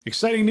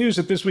Exciting news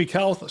at This Week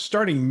Health.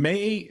 Starting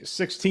May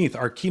 16th,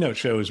 our keynote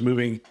show is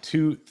moving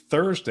to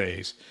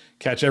Thursdays.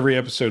 Catch every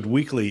episode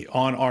weekly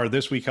on our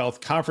This Week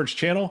Health conference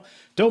channel.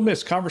 Don't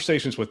miss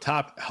conversations with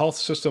top health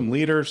system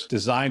leaders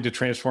designed to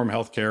transform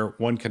healthcare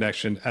one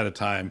connection at a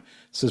time.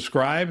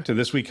 Subscribe to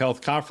This Week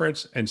Health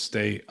conference and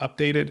stay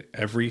updated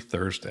every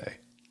Thursday.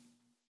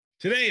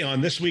 Today on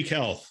This Week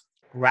Health.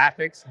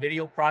 Graphics,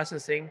 video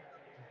processing,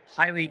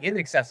 highly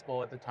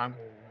inaccessible at the time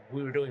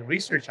we were doing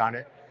research on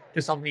it,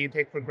 to something you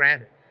take for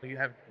granted. You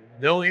have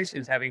no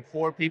issues having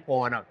 4 people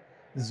on a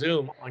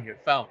Zoom on your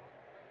phone.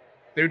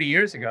 30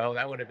 years ago,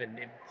 that would have been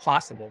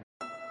impossible.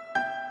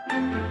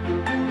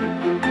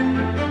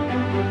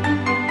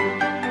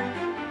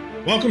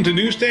 Welcome to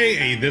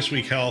Newsday, a This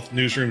Week Health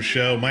newsroom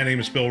show. My name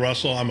is Bill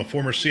Russell. I'm a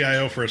former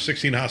CIO for a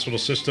 16-hospital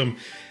system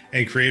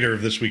and creator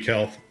of This Week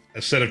Health,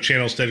 a set of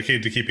channels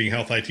dedicated to keeping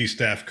health IT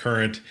staff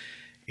current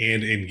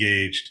and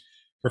engaged.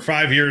 For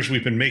 5 years,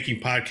 we've been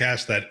making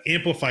podcasts that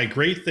amplify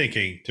great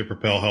thinking to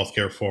propel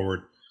healthcare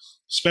forward.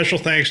 Special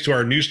thanks to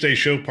our Newsday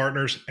show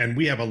partners, and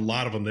we have a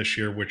lot of them this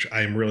year, which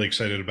I am really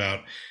excited about.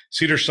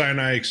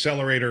 Cedars-Sinai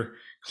Accelerator,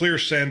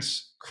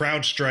 ClearSense,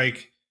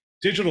 CrowdStrike,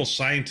 Digital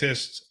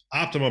Scientists,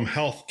 Optimum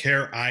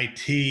Healthcare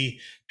IT,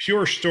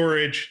 Pure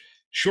Storage,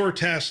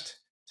 SureTest,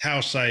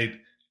 Tausight,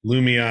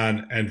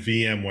 Lumion, and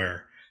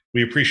VMware.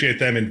 We appreciate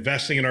them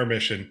investing in our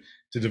mission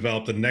to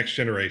develop the next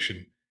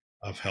generation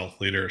of health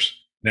leaders.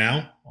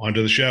 Now, on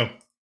to the show.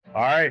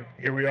 All right,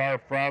 here we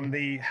are from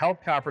the health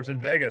conference in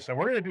Vegas, and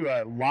we're going to do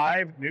a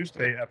live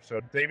Newsday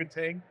episode. David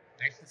Ting.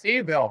 Nice to see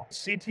you, Bill.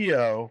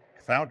 CTO,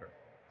 founder.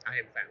 I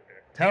am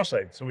founder.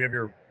 Tausight. So we have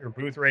your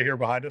booth right here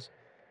behind us.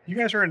 You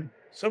guys are in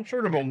some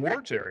sort of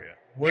awards area.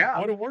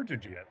 What award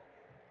did you get?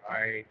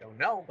 I don't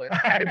know, but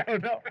I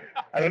don't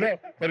know,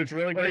 but it's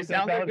really but good it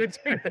sounds technology.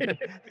 good to me.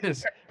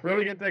 It's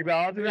really good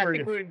technology. I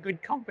think we're in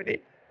good company.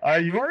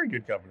 You are in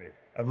good company.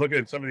 I'm looking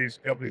at some of these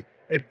companies.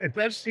 It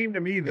does seem to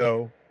me,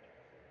 though,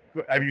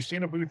 have you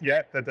seen a booth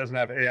yet that doesn't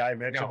have AI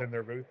mentioned in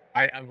their booth?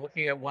 I'm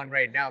looking at one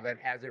right now that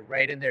has it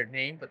right in their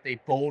name, but they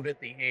bolded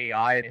the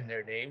AI in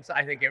their names.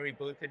 I think every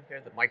booth in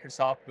here, the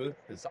Microsoft booth,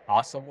 is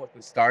awesome with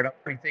the startup.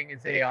 Everything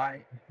is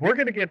AI. We're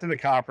going to get to the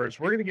conference.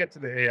 We're going to get to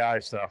the AI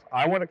stuff.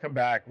 I want to come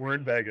back. We're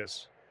in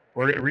Vegas.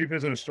 We're going to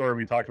revisit a story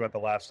we talked about the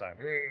last time.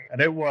 And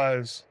it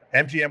was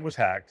MGM was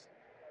hacked,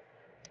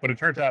 but it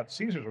turns out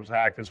Caesars was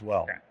hacked as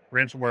well. Okay.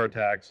 Ransomware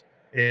attacks.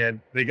 And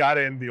they got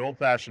in the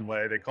old-fashioned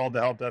way. They called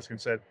the help desk and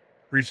said,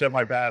 reset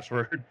my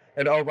password.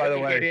 And oh, by the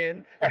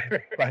way,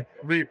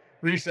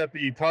 reset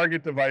the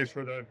target device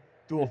for the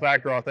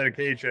dual-factor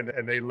authentication,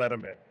 and they let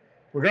them in.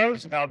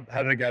 Regardless of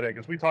how they got in,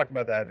 because we talked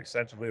about that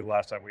extensively the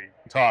last time we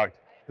talked,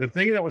 the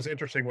thing that was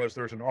interesting was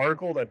there was an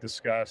article that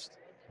discussed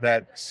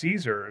that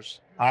Caesars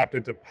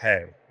opted to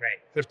pay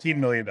 $15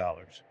 million.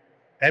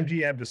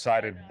 MGM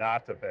decided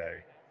not to pay.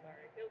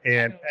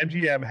 And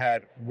MGM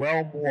had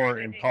well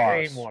more in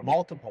costs. Way more,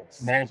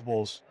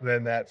 multiples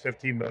than that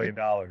 $15 million.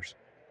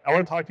 I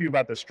want to talk to you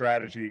about the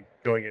strategy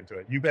going into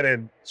it. You've been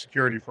in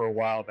security for a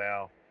while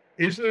now.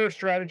 Is there a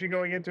strategy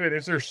going into it?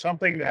 Is there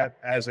something that,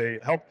 as a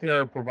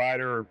healthcare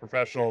provider or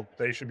professional,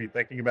 they should be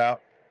thinking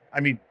about? I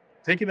mean,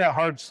 taking that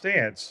hard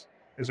stance,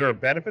 is there a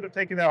benefit of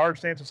taking that hard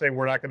stance and saying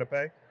we're not going to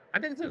pay? I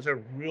think there's a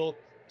real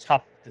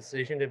tough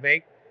decision to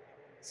make.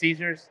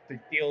 Caesars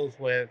deals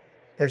with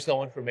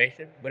personal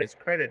information, but it's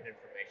credit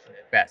information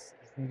at best.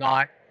 It's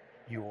not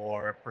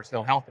your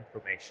personal health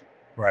information.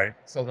 Right.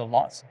 So the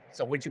loss.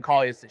 So what you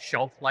call is the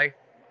shelf life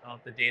of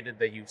the data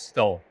that you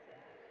stole.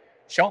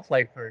 Shelf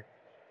life for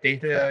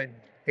data and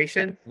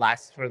patient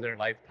lasts for their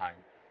lifetime.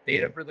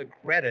 Data for the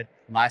credit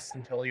lasts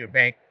until your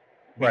bank.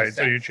 Right. resets.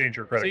 So you change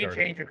your credit card. So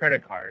you change your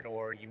credit card,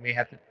 or you may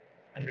have to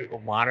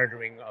undergo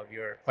monitoring of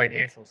your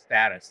financial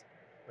status.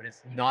 But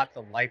it's not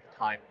the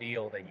lifetime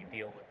deal that you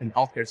deal with in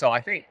healthcare. So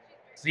I think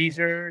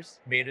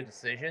Caesars made a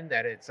decision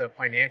that it's a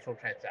financial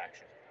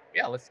transaction.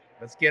 Yeah, let's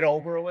get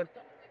over it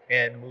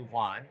and move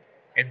on.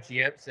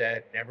 MGM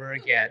said, never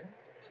again.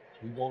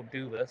 We won't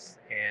do this.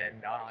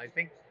 And I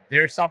think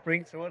they're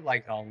suffering through it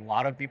like a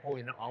lot of people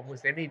in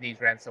almost any of these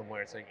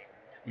ransomware. So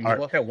you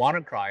look at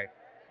WannaCry.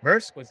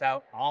 Maersk was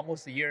out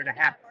almost a year and a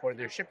half before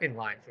their shipping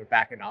lines were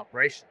back in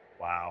operation.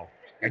 Wow.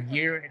 A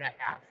year and a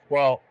half.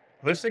 Well,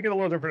 let's take a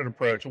little different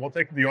approach. And we'll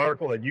take the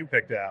article that you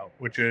picked out,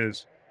 which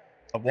is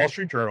a Wall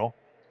Street Journal,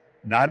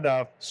 not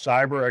enough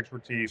cyber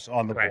expertise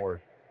on the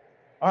board.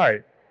 All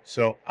right.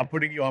 So I'm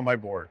putting you on my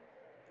board.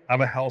 I'm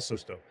a health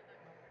system.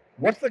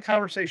 What's the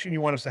conversation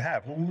you want us to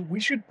have? Well, we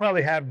should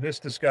probably have this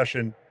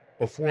discussion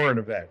before an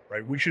event,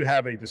 right? We should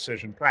have a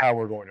decision for how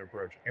we're going to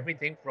approach it.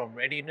 Everything from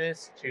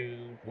readiness to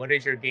what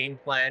is your game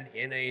plan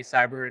in a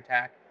cyber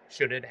attack?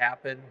 Should it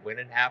happen? When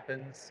it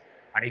happens?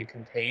 How do you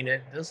contain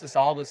it? This is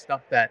all the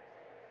stuff that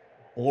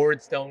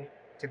boards don't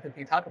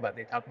typically talk about.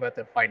 They talk about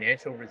the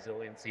financial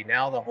resiliency.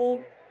 Now the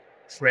whole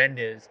trend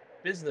is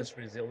business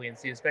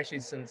resiliency, especially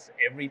since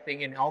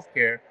everything in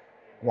healthcare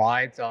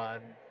rides on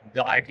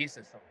the IT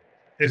system.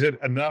 Is it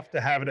enough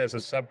to have it as a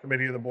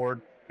subcommittee of the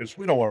board? Because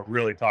we don't want to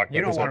really talk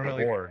about this at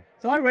the board.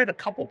 So I read a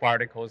couple of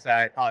articles that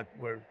I thought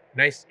were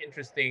nice,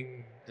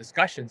 interesting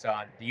discussions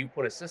on, do you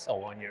put a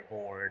CISO on your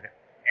board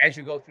as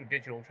you go through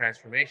digital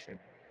transformation?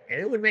 And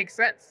it would make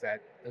sense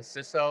that the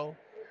CISO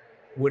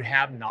would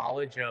have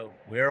knowledge of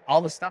where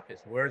all the stuff is.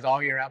 Where's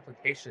all your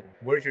application?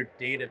 Where's your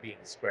data being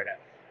spread out?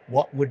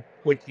 What would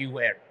put you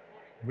at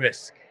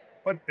risk?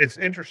 But it's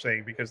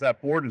interesting because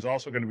that board is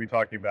also going to be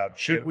talking about,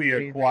 should we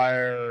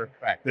acquire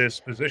this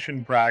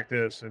position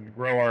practice and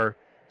grow our,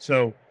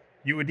 so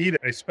you would need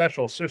a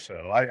special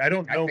CISO. I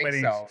don't know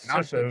many so.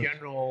 Not the CISOs.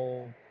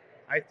 general.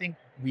 I think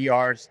we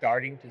are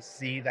starting to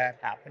see that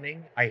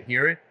happening. I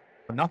hear it.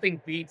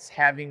 Nothing beats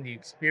having the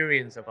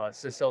experience of a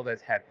CISO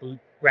that's had boot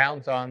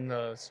grounds on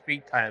the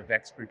street kind of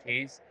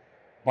expertise,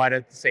 but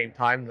at the same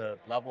time, the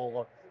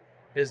level of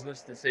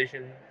business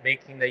decision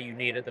making that you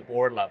need at the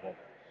board level.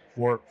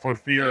 For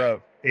fear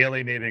of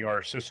alienating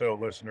our CISO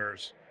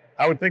listeners,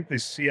 I would think the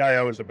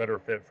CIO is a better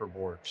fit for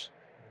boards.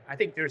 I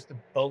think there's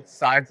both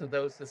sides of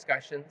those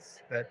discussions.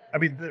 I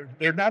mean,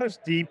 they're not as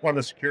deep on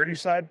the security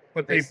side,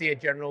 but they see a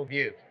general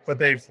view. But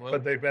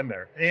they've been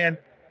there, and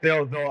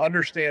they'll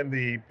understand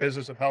the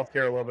business of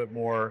healthcare a little bit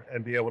more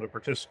and be able to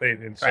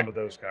participate in some of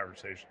those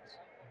conversations.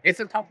 It's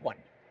a tough one.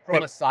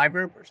 From a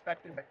cyber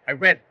perspective, I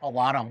read a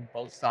lot on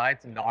both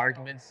sides, and the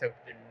arguments have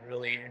been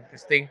really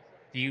interesting.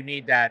 Do you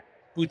need that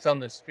boots on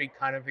the street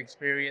kind of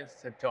experience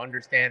to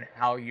understand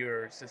how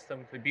your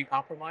system could be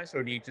compromised,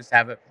 or do you just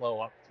have it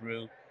flow up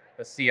through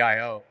the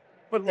CIO?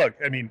 But look,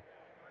 I mean,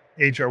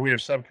 HR, we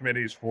have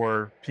subcommittees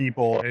for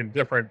people in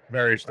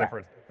various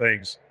different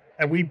things,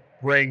 and we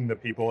bring the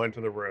people into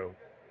the room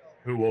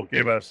who will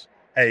give us,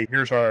 hey,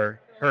 here's our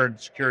current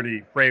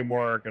security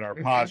framework and our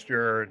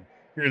posture, and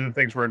here are the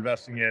things we're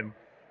investing in.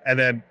 And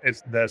then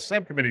it's the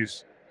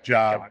subcommittee's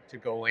job to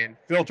go in,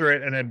 filter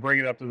it, and then bring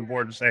it up to the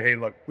board and say, hey,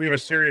 look, we have a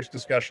serious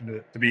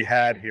discussion to be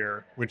had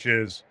here, which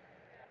is,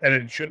 and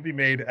it shouldn't be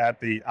made at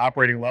the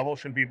operating level,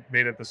 shouldn't be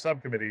made at the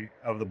subcommittee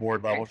of the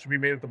board level, should be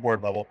made at the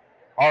board level.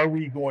 Are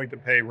we going to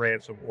pay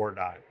ransom or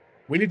not?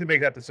 We need to make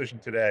that decision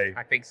today.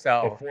 I think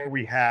so. Before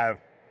we have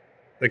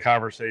the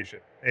conversation.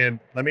 And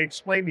let me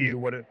explain to you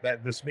what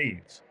this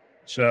means.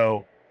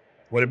 So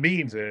what it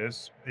means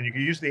is, and you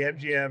can use the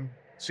MGM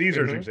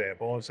Caesars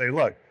example and say,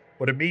 look,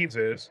 what it means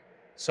is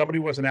somebody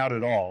wasn't out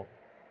at all.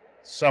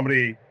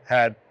 Somebody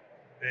had,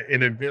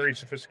 in a very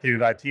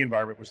sophisticated IT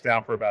environment, was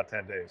down for about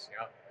 10 days.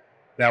 Yeah.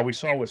 Now we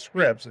saw with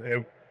Scripps,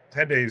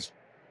 10 days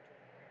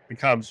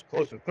becomes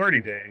close to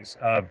 30 days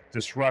of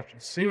disruption,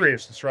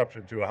 serious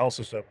disruption to a health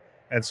system,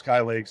 and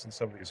Skylakes and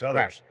some of these others.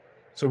 Right.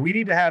 So we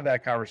need to have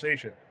that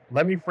conversation.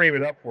 Let me frame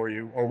it up for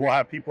you, or we'll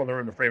have people in the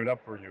room to frame it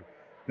up for you.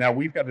 Now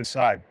we've got to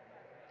decide,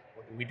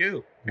 what do we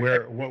do?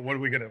 What are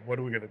we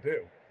gonna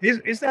do?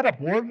 Is that a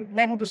board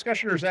level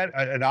discussion, or is that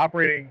an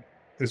operating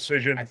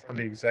decision from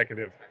the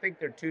executive? I think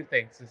there are two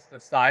things. It's the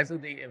size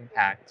of the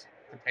impact,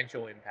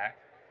 potential impact.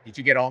 Did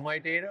you get all my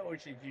data, or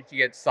did you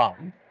get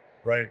some?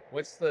 Right.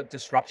 What's the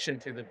disruption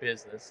to the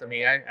business? I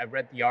mean, I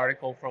read the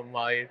article from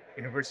my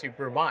University of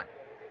Vermont,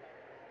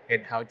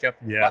 and how Jeff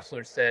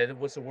Butler said it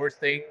was the worst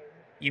thing,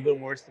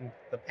 even worse than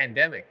the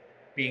pandemic,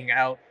 being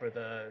out for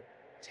the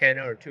 10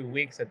 or 2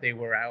 weeks that they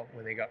were out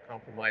when they got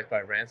compromised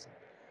by ransom.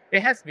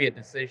 It has to be a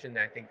decision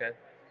that I think that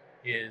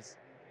is,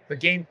 the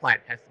game plan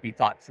has to be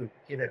thought through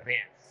in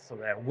advance, so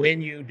that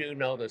when you do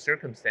know the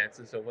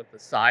circumstances of what the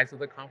size of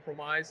the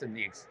compromise and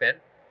the extent,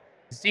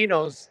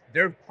 casinos,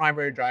 their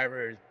primary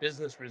driver is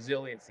business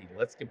resiliency.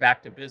 Let's get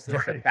back to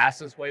business the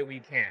fastest way we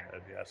can.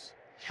 Yes.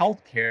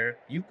 Healthcare,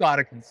 you've got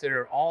to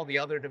consider all the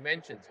other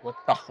dimensions.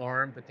 What's the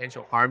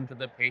potential harm to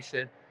the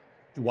patient?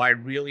 Do I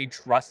really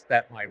trust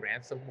that my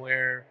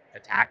ransomware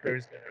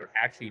attackers are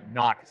actually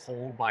not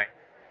hold my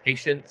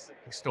patients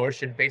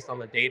extortion based on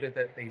the data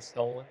that they've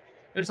stolen?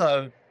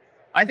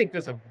 I think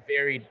there's a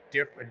very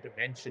different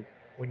dimension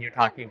when you're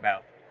talking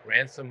about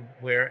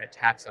ransomware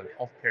attacks on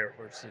healthcare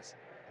versus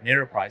an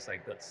enterprise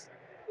like this.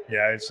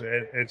 Yeah, it's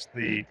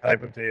the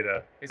type of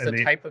data. It's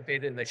the type of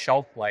data and the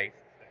shelf life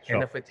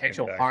and the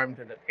potential harm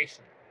to the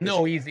patient.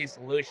 No easy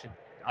solution.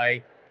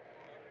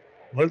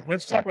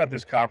 Let's talk about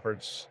this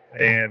conference,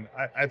 and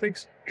I think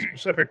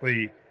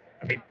specifically,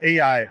 I mean,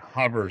 AI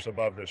hovers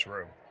above this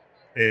room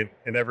in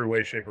every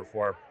way, shape, or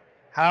form.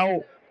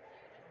 How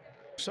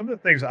some of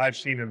the things I've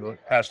seen in the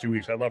past 2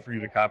 weeks, I'd love for you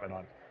to comment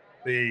on.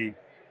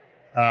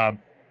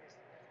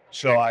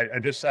 So I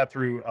just sat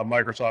through a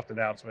Microsoft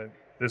announcement.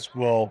 This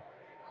will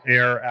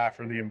air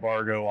after the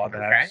embargo on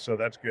that, so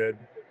that's good.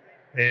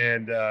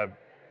 And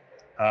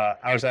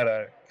I was at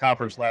a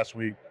conference last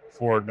week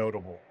for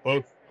Notable.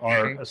 Both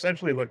are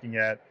essentially looking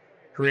at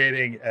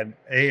creating an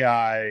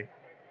AI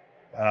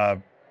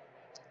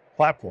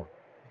platform,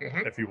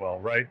 if you will,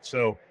 right?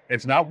 So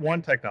it's not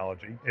one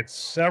technology, it's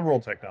several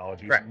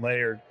technologies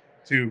layered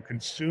to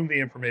consume the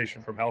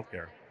information from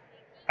healthcare.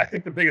 I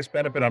think the biggest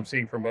benefit I'm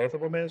seeing from both of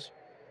them is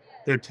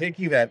they're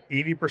taking that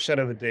 80%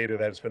 of the data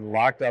that's been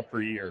locked up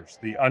for years,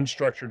 the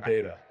unstructured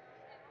data,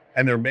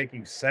 and they're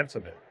making sense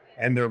of it.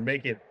 And they're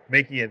making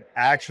it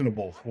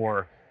actionable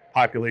for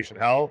population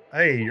health.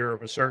 Hey, you're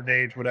of a certain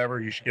age,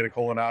 whatever, you should get a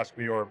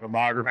colonoscopy or a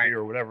mammography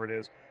or whatever it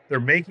is. They're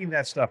making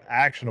that stuff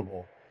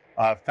actionable.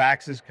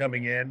 faxes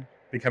coming in,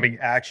 becoming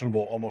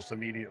actionable almost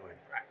immediately.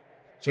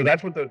 So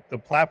that's what the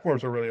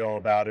platforms are really all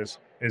about, is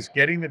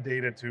getting the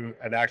data to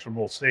an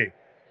actionable state.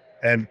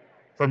 And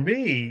for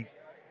me,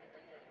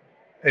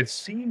 it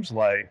seems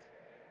like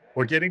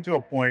we're getting to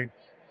a point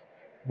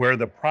where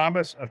the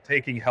promise of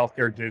taking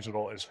healthcare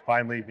digital is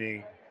finally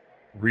being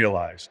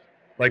realized.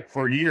 Like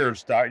for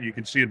years, you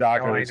could see a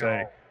doctor and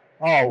say,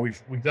 "Oh,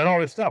 we've done all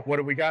this stuff. What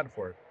have we gotten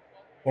for it?"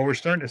 Well, we're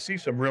starting to see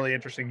some really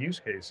interesting use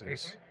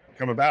cases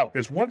come about,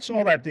 because once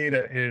all that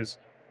data is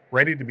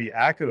ready to be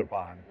acted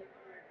upon,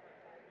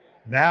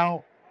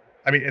 now,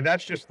 I mean, and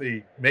that's just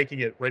the making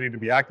it ready to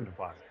be acted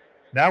upon.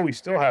 Now we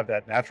still have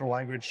that natural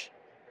language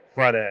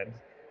front end.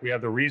 We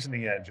have the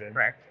reasoning engine.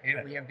 Correct.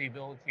 And we have the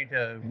ability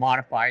to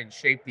modify and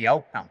shape the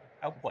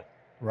output.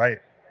 Right.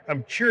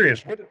 I'm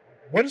curious,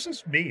 what does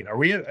this mean? Are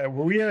we at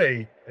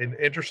an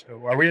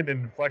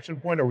inflection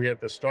point? Are we at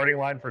the starting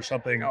line for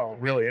something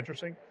really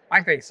interesting?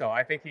 I think so.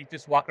 I think you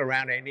just walk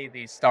around any of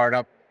these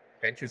startup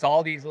ventures,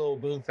 all these little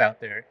booths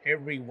out there,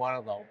 every one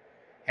of them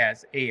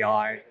has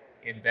AI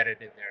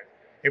embedded in there.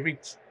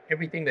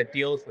 Everything that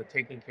deals with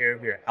taking care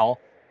of your health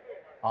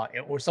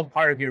or some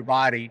part of your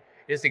body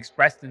is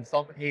expressed in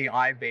some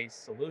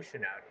AI-based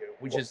solution out here,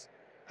 which is...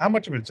 How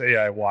much of it's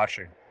AI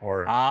washing?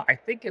 Or I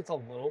think it's a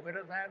little bit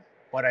of that,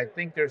 but I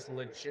think there's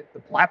the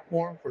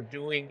platform for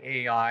doing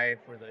AI,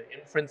 for the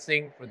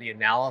inferencing, for the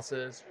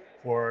analysis,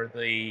 for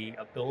the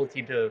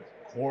ability to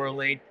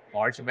correlate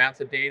large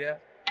amounts of data.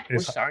 We're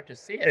starting to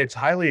see it. It's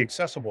highly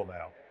accessible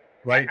now,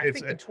 right? I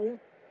think the tool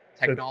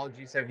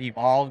technologies have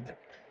evolved.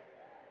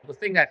 The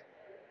thing that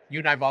you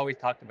and I've always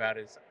talked about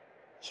is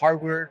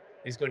hardware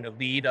is going to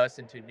lead us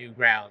into new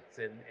grounds.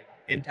 And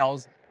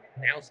Intel's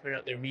announcement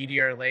of their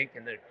Meteor Lake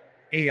and the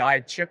AI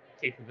chip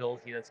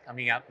capability that's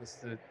coming out this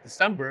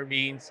December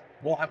means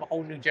we'll have a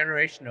whole new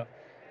generation of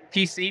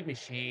PC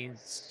machines,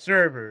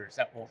 servers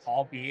that will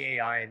all be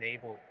AI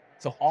enabled.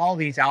 So all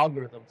these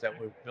algorithms that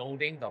we're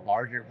building, the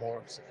larger,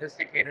 more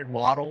sophisticated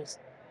models,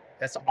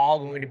 that's all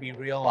going to be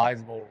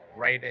realizable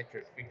right at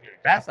your fingertips.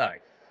 That's a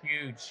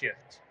huge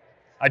shift.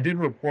 I did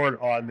report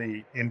on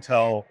the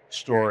Intel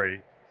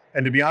story,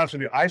 and to be honest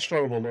with you, I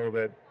struggled a little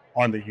bit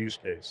on the use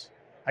case.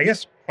 I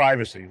guess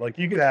privacy, like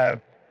you could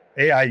have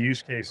AI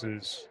use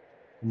cases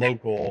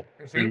local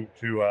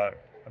to a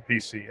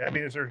PC. I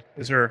mean,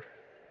 is there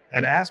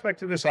an aspect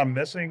to this I'm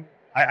missing?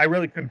 I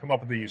really couldn't come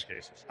up with the use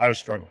cases. I was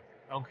struggling.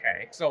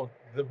 Okay, so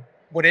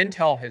what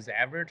Intel has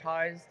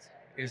advertised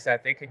is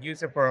that they could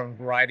use it for a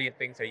variety of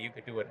things that you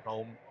could do at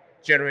home,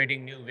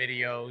 generating new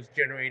videos,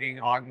 generating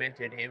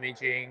augmented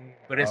imaging,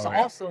 but it's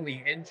also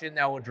the engine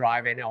that will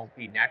drive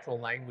NLP, natural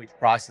language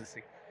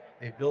processing,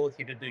 the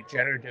ability to do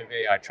generative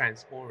AI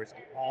transformers,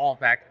 all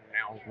that can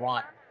now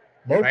run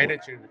right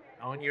at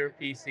on your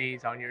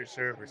PCs, on your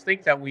servers.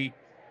 Things that we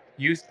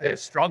used to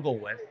struggle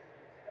with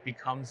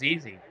becomes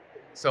easy.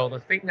 So the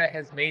thing that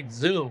has made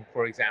Zoom,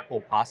 for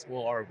example, possible,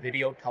 or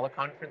video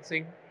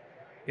teleconferencing,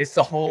 is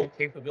the whole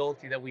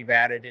capability that we've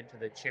added into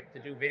the chip to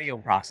do video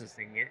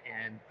processing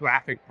and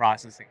graphic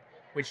processing,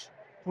 which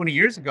 20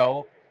 years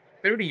ago,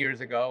 30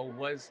 years ago,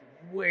 was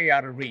way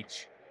out of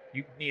reach.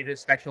 You needed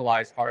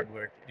specialized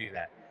hardware to do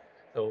that.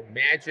 So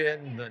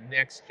imagine the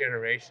next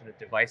generation of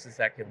devices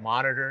that can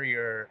monitor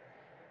your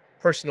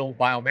personal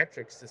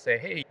biometrics to say,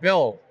 hey,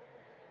 Bill,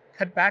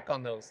 cut back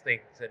on those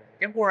things and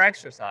get more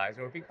exercise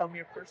or become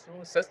your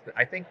personal assistant.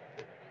 I think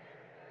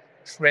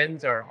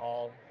trends are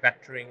all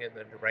vectoring in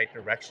the right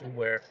direction,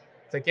 where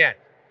it's, again,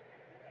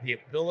 the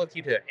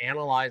ability to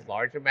analyze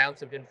large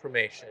amounts of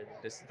information,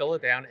 distill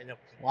it down, and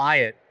apply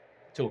it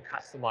to a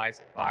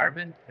customized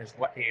environment is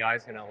what AI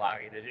is going to allow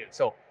you to do.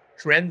 So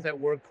trends that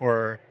work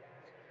for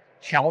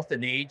health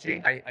and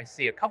aging, I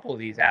see a couple of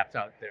these apps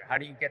out there. How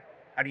do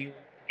you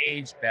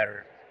age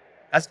better?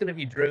 That's going to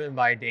be driven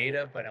by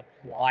data, but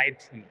applied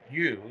to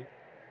you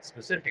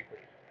specifically.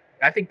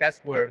 I think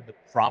that's where the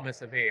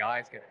promise of AI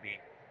is going to be.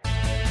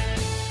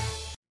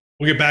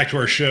 We'll get back to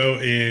our show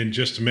in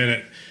just a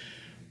minute.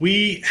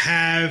 We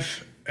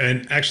have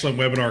an excellent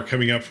webinar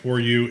coming up for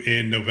you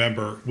in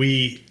November.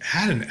 We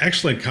had an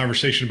excellent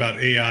conversation about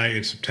AI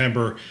in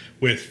September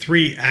with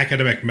 3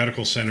 academic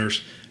medical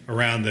centers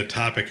around the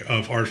topic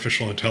of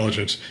artificial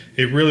intelligence.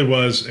 It really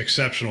was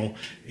exceptional,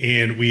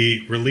 and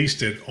we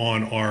released it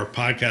on our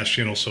podcast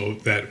channel so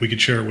that we could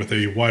share it with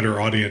a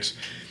wider audience.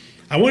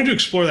 I wanted to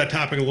explore that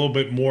topic a little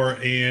bit more,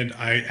 and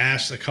I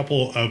asked a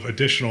couple of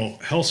additional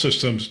health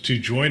systems to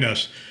join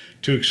us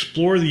to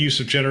explore the use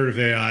of generative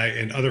AI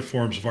and other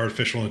forms of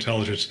artificial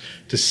intelligence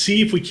to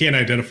see if we can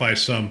identify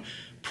some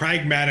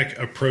pragmatic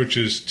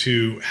approaches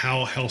to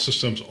how health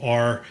systems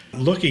are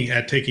looking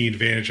at taking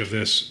advantage of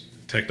this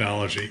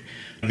technology.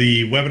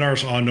 The webinar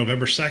is on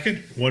November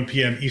 2nd, 1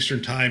 p.m.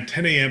 Eastern Time,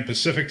 10 a.m.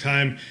 Pacific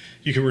Time.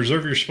 You can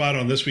reserve your spot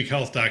on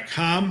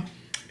thisweekhealth.com.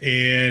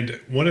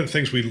 And one of the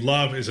things we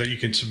love is that you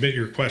can submit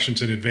your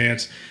questions in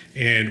advance,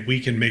 and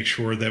we can make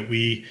sure that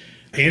we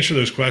answer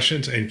those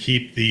questions and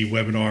keep the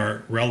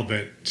webinar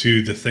relevant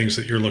to the things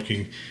that you're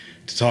looking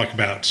to talk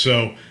about.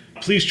 So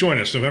please join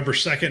us November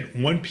 2nd,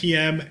 1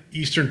 p.m.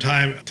 Eastern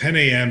Time, 10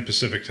 a.m.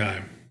 Pacific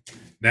Time.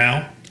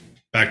 Now,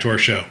 back to our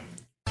show.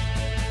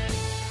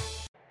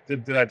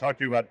 Did I talk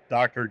to you about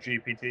Dr.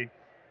 GPT?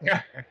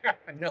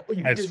 No,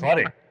 you It's did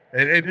funny. not.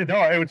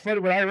 It was funny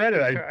when I read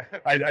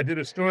it. I did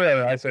a story on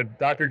it. I said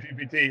Dr.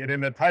 GPT, and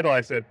in the title I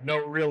said, no,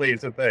 really,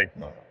 it's a thing.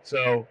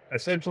 So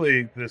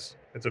essentially, it's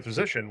a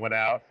physician went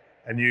out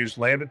and used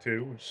Lambda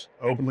 2, which is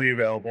openly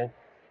available,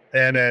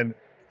 and then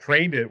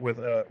trained it with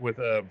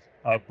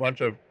a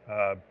bunch of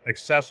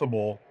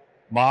accessible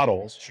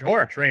models.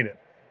 Sure. To train it,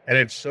 and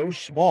it's so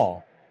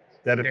small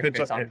that it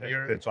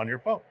fits on your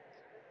phone.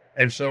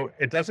 And so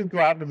it doesn't go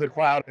out into the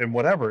cloud and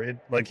whatever. It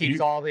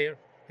keeps all the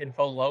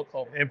info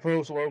local.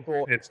 Info's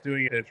local. It's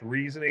doing its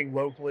reasoning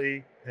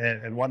locally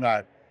and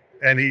whatnot.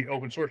 And he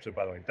open sourced it,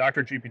 by the way.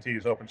 Dr. GPT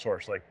is open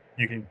source. Like,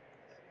 you can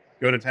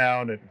go to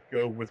town and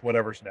go with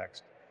whatever's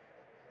next.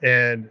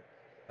 And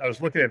I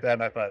was looking at that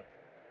and I thought,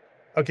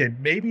 okay,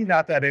 maybe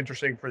not that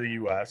interesting for the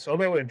US,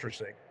 although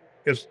interesting,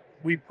 because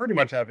we pretty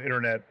much have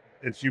internet.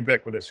 It's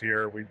ubiquitous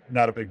here.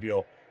 Not a big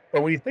deal.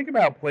 But when you think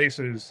about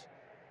places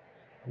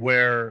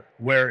where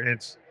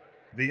it's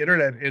the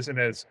internet isn't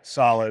as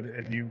solid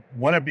and you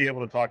want to be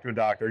able to talk to a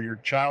doctor, your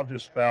child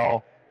just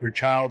fell, your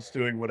child's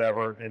doing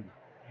whatever, and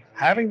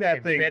having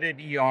that embedded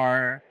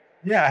ER.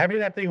 Yeah, having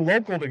that thing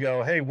local to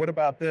go, hey, what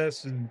about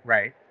this? And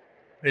right.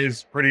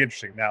 Is pretty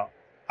interesting. Now,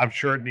 I'm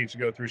sure it needs to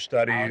go through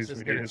studies.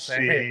 We need to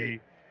see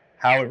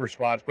how it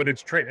responds, but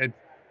it's trained.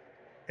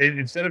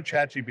 Instead of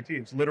ChatGPT,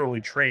 it's literally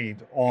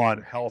trained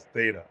on health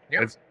data.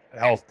 Yep. It's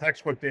health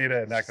textbook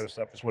data and that kind of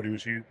stuff is what he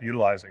was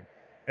utilizing.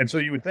 And so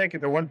you would think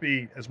there wouldn't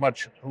be as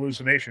much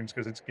hallucinations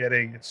because it's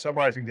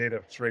summarizing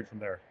data straight from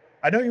there.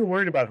 I know you're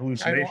worried about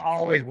hallucinations. I'm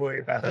always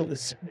worried about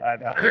hallucinations. I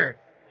know.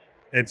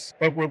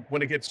 But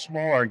when it gets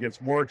smaller, it gets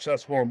more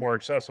accessible and more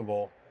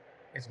accessible.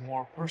 It's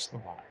more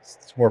personalized.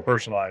 It's more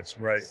personalized,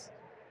 right?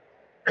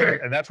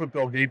 And that's what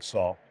Bill Gates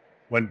saw.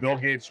 When Bill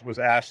Gates was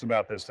asked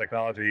about this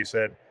technology, he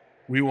said,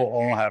 we will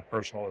all have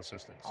personal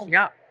assistants. Oh,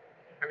 yeah.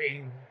 I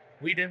mean,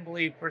 we didn't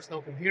believe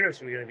personal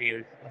computers were going to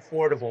be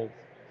affordable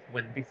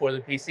before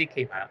the PC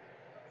came out.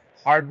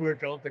 Hardware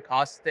drove the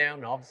costs down,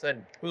 and all of a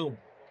sudden, boom,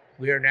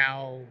 we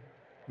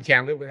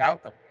can't live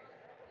without them.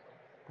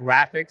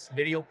 Graphics,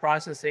 video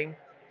processing,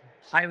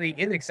 highly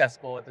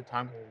inaccessible at the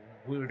time when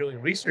we were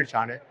doing research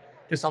on it,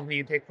 to something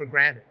you take for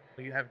granted.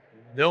 You have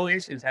no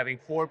issues having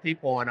 4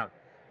 people on a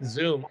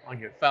Zoom on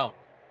your phone.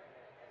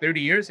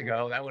 30 years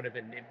ago, that would have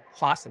been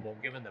impossible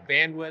given the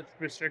bandwidth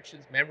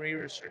restrictions, memory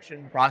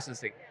restriction,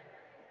 processing.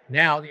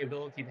 Now, the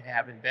ability to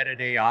have embedded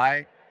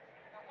AI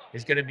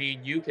is going to mean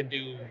you can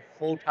do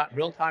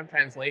real-time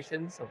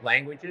translations of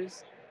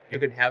languages. You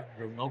can have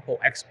your local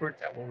expert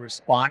that will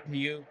respond to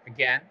you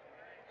again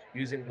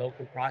using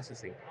local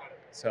processing.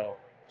 So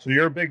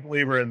you're a big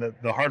believer in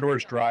the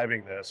hardware's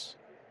driving this.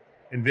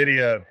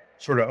 NVIDIA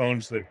sort of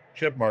owns the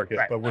chip market,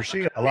 right. But we're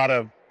seeing a lot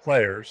of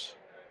players.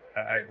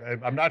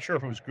 I'm not sure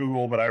if it was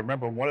Google, but I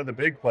remember one of the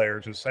big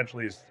players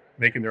essentially is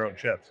making their own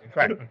chips.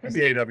 Right. It could be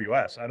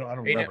AWS. I don't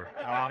remember.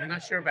 I'm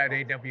not sure about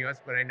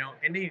AWS, but I know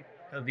any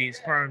of these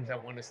firms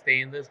that want to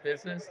stay in this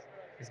business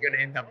is going to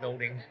end up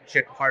building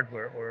chip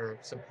hardware or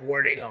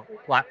supporting a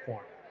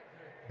platform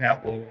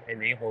that will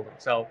enable them.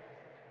 So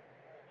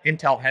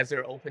Intel has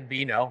their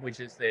OpenVINO,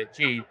 which is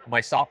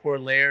my software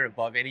layer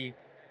above any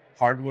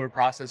hardware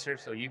processor.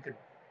 So you could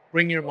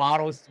bring your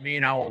models to me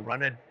and I will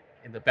run it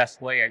in the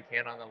best way I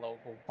can on the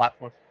local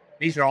platform.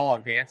 These are all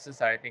advances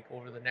that I think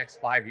over the next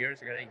 5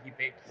 years are going to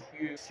make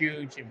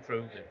huge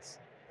improvements.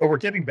 But we're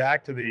getting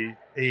back to the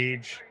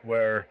age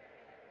where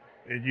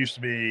it used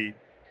to be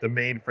the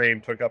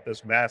mainframe took up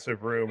this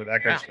massive room and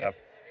that kind of stuff.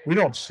 We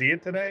don't see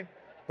it today,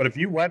 but if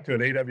you went to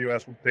an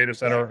AWS data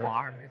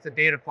center, it's a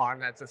data farm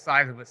that's the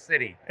size of a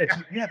city.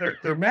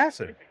 They're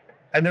massive,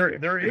 and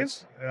there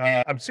is.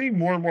 I'm seeing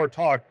more and more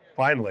talk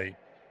finally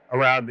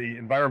around the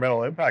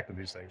environmental impact of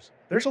these things.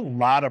 There's a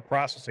lot of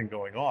processing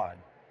going on,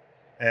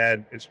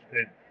 and it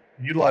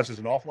utilizes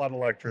an awful lot of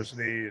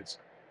electricity. It's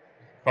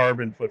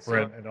carbon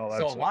footprint and all that.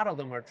 So stuff. A lot of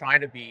them are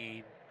trying to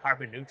be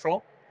carbon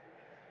neutral,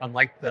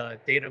 unlike the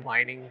data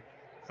mining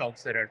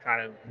folks that are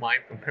trying to mine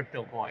from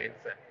crypto coins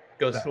that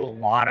goes through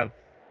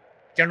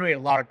generate a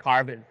lot of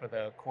carbon for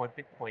the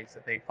Bitcoins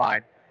that they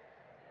find.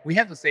 We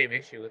have the same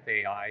issue with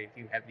AI. If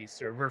you have these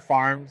server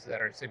farms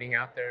that are sitting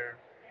out there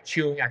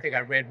chewing, I think I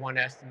read one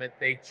estimate,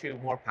 they chew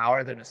more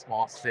power than a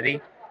small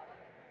city.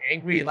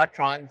 Angry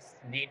electrons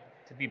need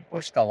to be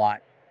pushed a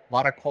lot. A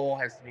lot of coal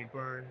has to be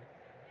burned,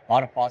 a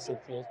lot of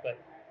fossil fuels, but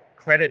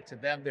credit to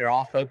them, they're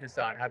all focused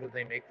on how do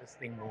they make this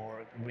thing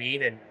more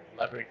green and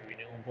leverage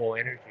renewable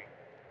energy.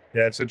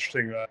 Yeah, it's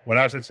interesting. When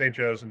I was at St.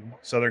 Joe's in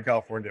Southern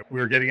California,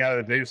 we were getting out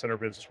of the data center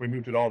business. We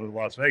moved it all to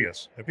Las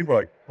Vegas. And people are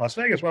like, Las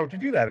Vegas, why would you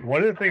do that?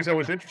 One of the things that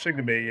was interesting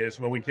to me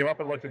is when we came up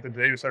and looked at the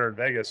data center in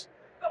Vegas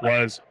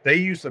was they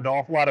used an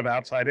awful lot of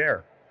outside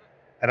air.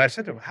 And I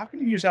said to them, how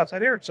can you use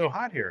outside air? It's so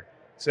hot here.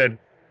 He said,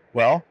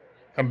 well,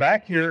 come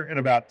back here in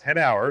about 10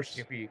 hours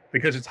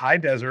because it's high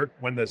desert.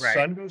 When the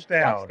sun goes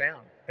down,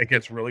 it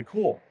gets really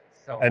cool.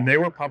 And they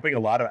were pumping a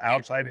lot of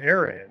outside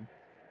air in,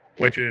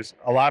 which is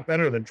a lot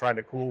better than trying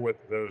to cool with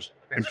those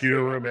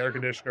computer room air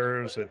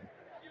conditioners. And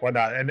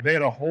whatnot. And they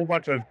had a whole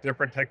bunch of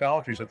different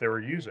technologies that they were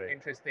using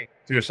Interesting.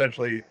 to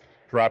essentially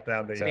drop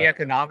down So the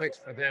economics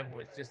for them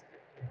was just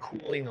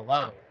cooling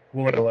alone.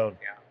 Cooling alone.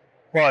 Yeah.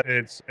 But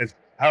it's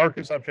power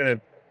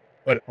consumption,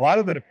 but a lot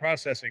of the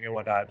processing and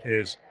whatnot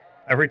is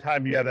every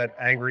time you have that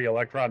angry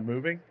electron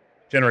moving,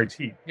 generates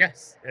heat.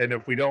 Yes. And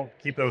if we don't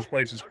keep those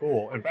places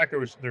cool, in fact,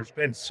 there's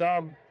been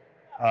some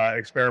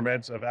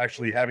experiments of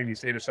actually having these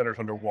data centers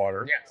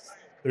underwater. Yes.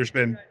 There's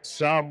been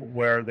some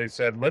where they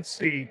said, let's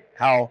see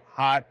how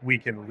hot we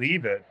can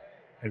leave it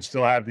and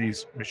still have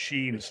these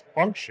machines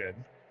function.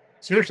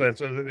 Seriously,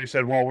 so they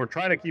said, well, we're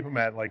trying to keep them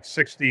at like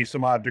 60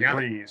 some odd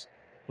degrees.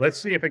 Let's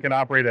see if it can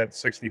operate at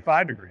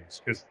 65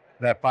 degrees, because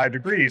that 5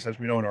 degrees, as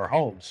we know in our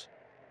homes,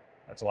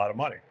 that's a lot of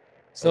money.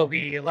 So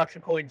the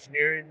electrical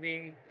engineer in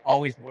me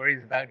always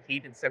worries about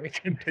heat and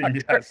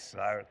semiconductors. Yes,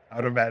 I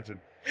would imagine.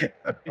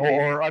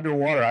 or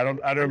underwater. I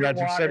don't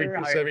imagine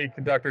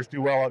semiconductors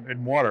do well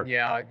in water.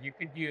 Yeah, you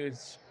could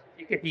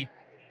heat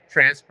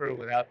transfer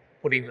without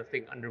putting the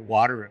thing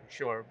underwater, I'm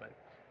sure, but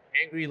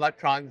angry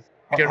electrons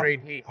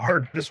generate heat.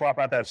 Hard to swap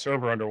out that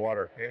server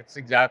underwater. It's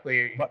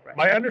exactly But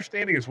my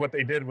understanding is what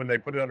they did when they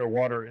put it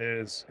underwater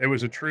is it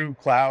was a true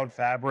cloud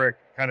fabric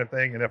kind of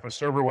thing, and if a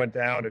server went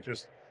down,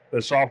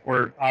 the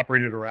software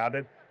operated around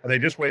it. And they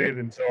just waited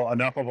until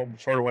enough of them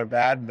sort of went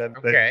bad, and then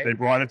they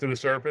brought it to the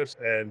surface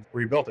and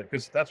rebuilt it,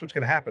 because that's what's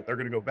going to happen. They're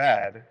going to go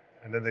bad,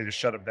 and then they just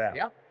shut them down.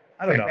 Yeah.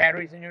 I don't know.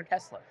 Batteries in your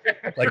Tesla.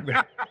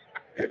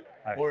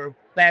 Or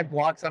bad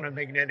blocks on a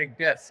magnetic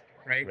disk,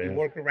 right? Yeah. You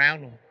work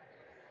around them.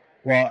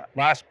 Well,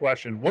 last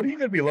question. What are you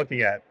going to be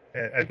looking at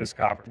this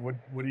conference?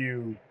 What do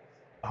you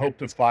hope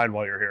to find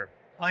while you're here?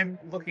 I'm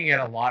looking at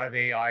a lot of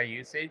AI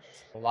usage.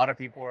 A lot of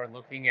people are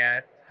looking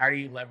at how do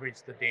you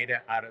leverage the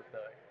data out of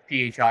the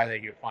PHI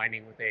that you're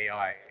finding with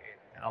AI.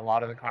 And a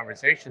lot of the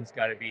conversations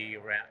got to be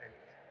around,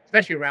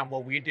 especially around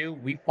what we do.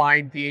 We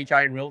find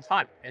PHI in real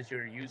time as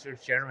your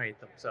users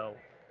generate them. So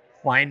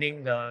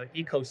finding the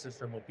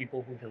ecosystem of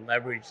people who can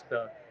leverage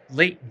the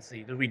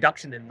latency, the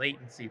reduction in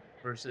latency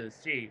versus,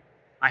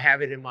 I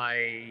have it in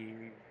my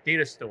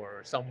data store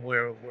or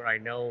somewhere where I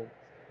know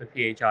the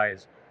PHI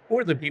is,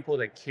 or the people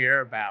that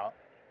care about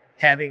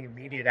having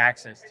immediate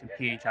access to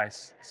PHI.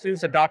 As soon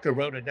as a doctor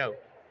wrote a note,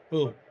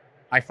 boom,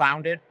 I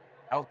found it,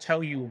 I'll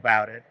tell you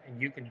about it, and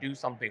you can do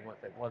something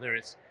with it, whether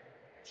it's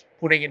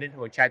putting it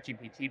into a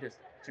ChatGPT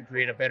to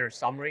create a better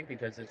summary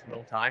because it's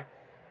real time.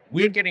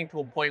 We're getting to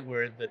a point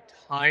where the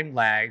time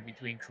lag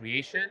between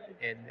creation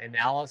and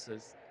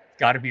analysis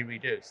got to be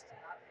reduced.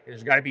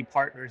 There's got to be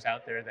partners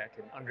out there that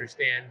can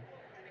understand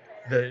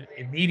the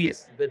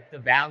immediacy, the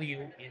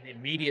value in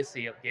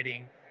immediacy of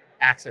getting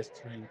access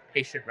to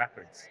patient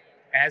records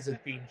as it's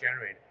being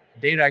generated.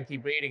 Data I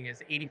keep reading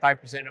is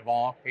 85% of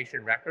all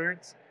patient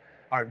records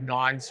are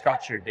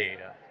non-structured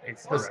data.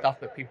 It's the stuff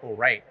that people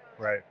write.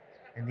 Right.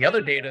 And the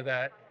other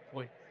data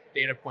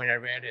point I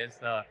read is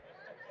the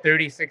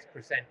 36%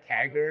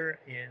 CAGR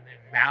in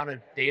the amount of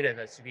data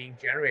that's being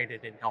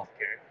generated in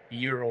healthcare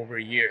year over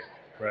year.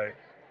 Right.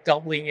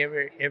 Doubling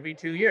every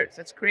 2 years.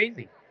 That's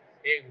crazy.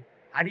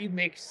 How do you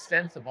make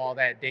sense of all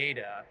that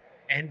data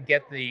and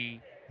get the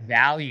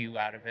value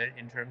out of it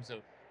in terms of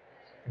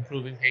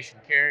improving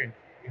patient care and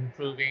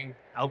improving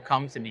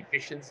outcomes and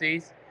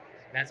efficiencies?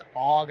 That's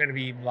all going to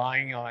be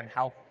relying on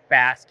how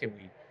fast can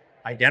we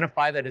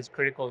identify that as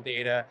critical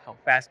data, how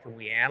fast can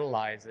we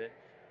analyze it,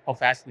 how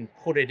fast can we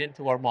put it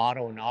into our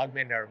model and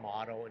augment our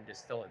model and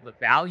distill it. The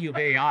value of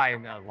AI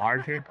in the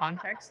larger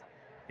context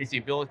is the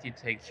ability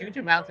to take huge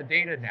amounts of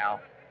data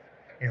now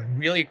and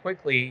really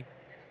quickly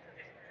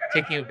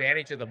taking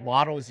advantage of the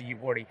models that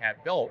you've already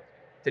have built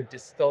to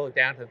distill it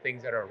down to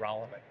things that are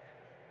relevant.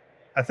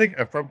 I think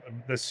from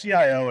the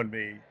CIO in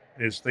me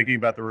is thinking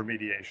about the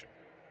remediation.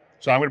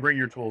 So I'm going to bring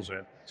your tools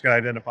in. It's going to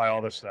identify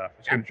all this stuff.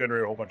 It's going to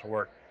generate a whole bunch of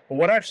work. But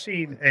what I've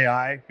seen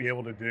AI be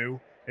able to do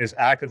is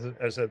act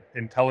as an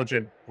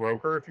intelligent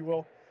broker, if you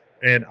will.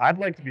 And I'd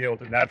like to be able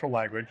to, natural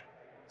language,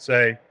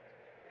 say,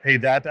 hey,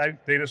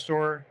 that data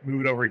store,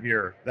 move it over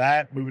here.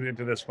 Move it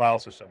into this file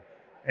system.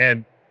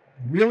 And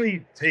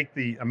really take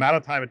the amount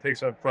of time it takes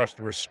for us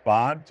to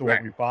respond to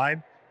what we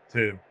find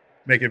to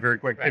make it very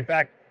quick. In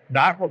fact,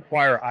 not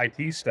require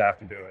IT staff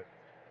to do it,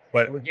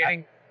 but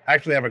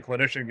actually have a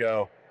clinician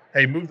go,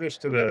 hey, move this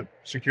to the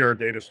secure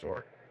data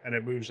store, and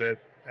it moves it,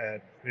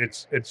 and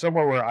it's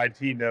somewhere where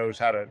IT knows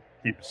how to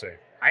keep it safe.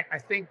 I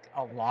think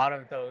a lot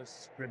of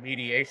those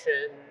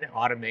remediation,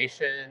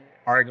 automation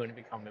are going to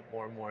become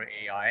more and more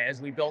AI.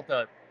 As we built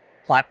a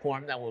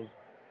platform that will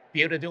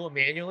be able to do it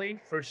manually,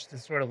 first to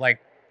sort of like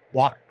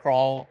walk,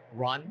 crawl,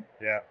 run.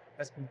 Yeah.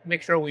 Let's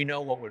make sure we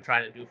know what we're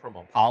trying to do from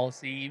a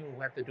policy.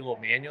 We'll have to do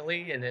it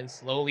manually and then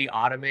slowly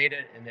automate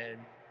it and then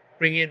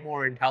bring in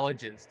more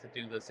intelligence to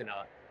do this in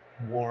a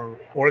more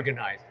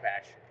organized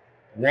fashion.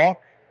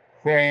 Walk,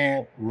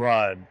 crawl,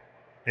 run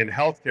in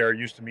healthcare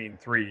used to mean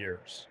 3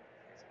 years.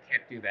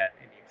 Can't do that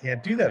anymore.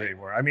 Can't do that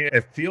anymore. I mean,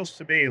 it feels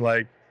to me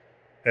like,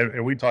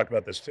 and we talked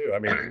about this too. I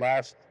mean,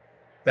 last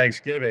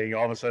Thanksgiving,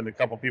 all of a sudden a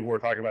couple people were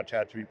talking about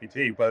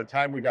ChatGPT. By the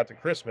time we got to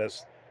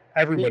Christmas,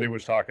 everybody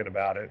was talking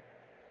about it.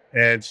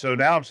 And so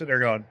now I'm sitting there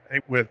going, hey,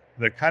 with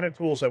the kind of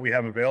tools that we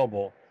have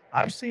available,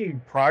 I'm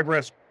seeing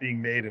progress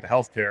being made in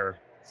healthcare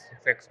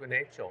It's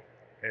exponential.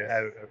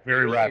 at a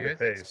very rapid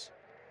pace.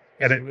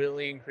 It's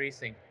really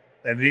increasing.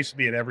 And it needs to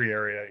be in every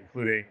area,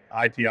 including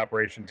IT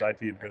operations, IT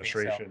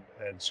administration,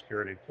 and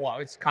security. Well,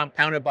 it's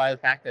compounded by the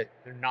fact that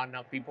there are not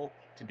enough people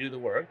to do the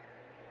work.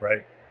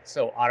 Right.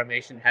 So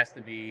automation has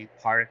to be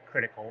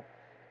critical.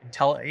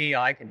 Until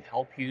AI can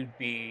help you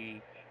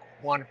be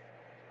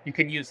you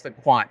can use the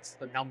quants,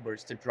 the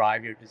numbers, to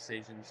drive your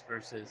decisions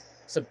versus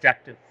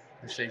subjective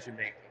decision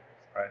making.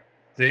 Right.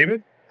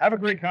 David, have a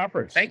great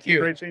conference. Thank you.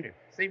 Great seeing you.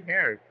 Same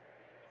here.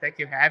 Thank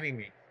you for having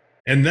me.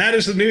 And that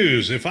is the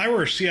news. If I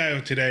were a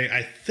CIO today,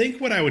 I think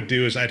what I would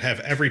do is I'd have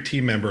every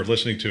team member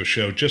listening to a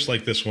show just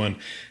like this one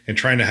and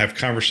trying to have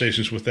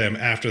conversations with them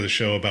after the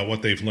show about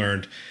what they've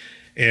learned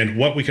and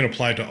what we can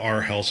apply to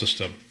our health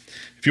system.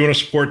 If you want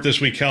to support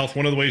This Week Health,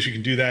 one of the ways you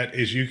can do that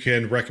is you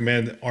can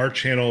recommend our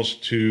channels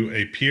to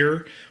a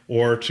peer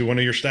or to one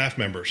of your staff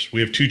members. We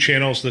have 2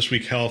 channels, This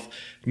Week Health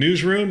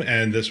Newsroom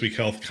and This Week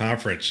Health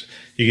Conference.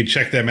 You can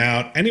check them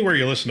out anywhere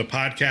you listen to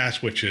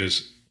podcasts, which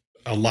is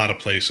a lot of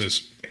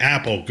places.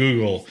 Apple,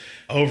 Google,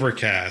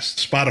 Overcast,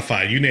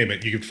 Spotify, you name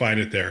it, you can find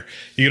it there.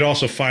 You can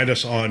also find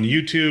us on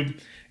YouTube.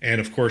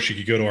 And of course, you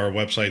could go to our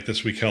website,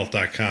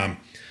 thisweekhealth.com.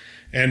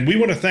 And we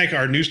want to thank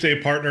our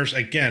Newsday partners,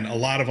 again, a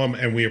lot of them,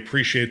 and we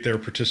appreciate their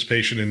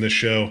participation in this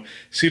show.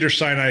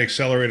 Cedars-Sinai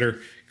Accelerator,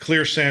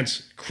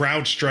 ClearSense,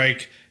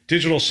 CrowdStrike,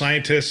 Digital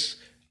Scientists,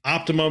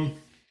 Optimum,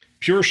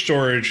 Pure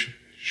Storage,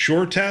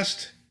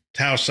 SureTest,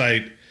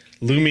 Tausight,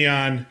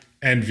 Lumion,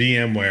 and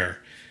VMware,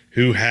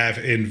 who have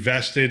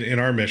invested in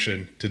our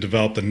mission to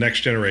develop the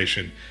next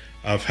generation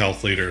of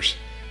health leaders.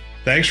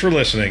 Thanks for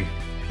listening.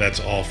 That's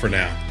all for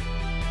now.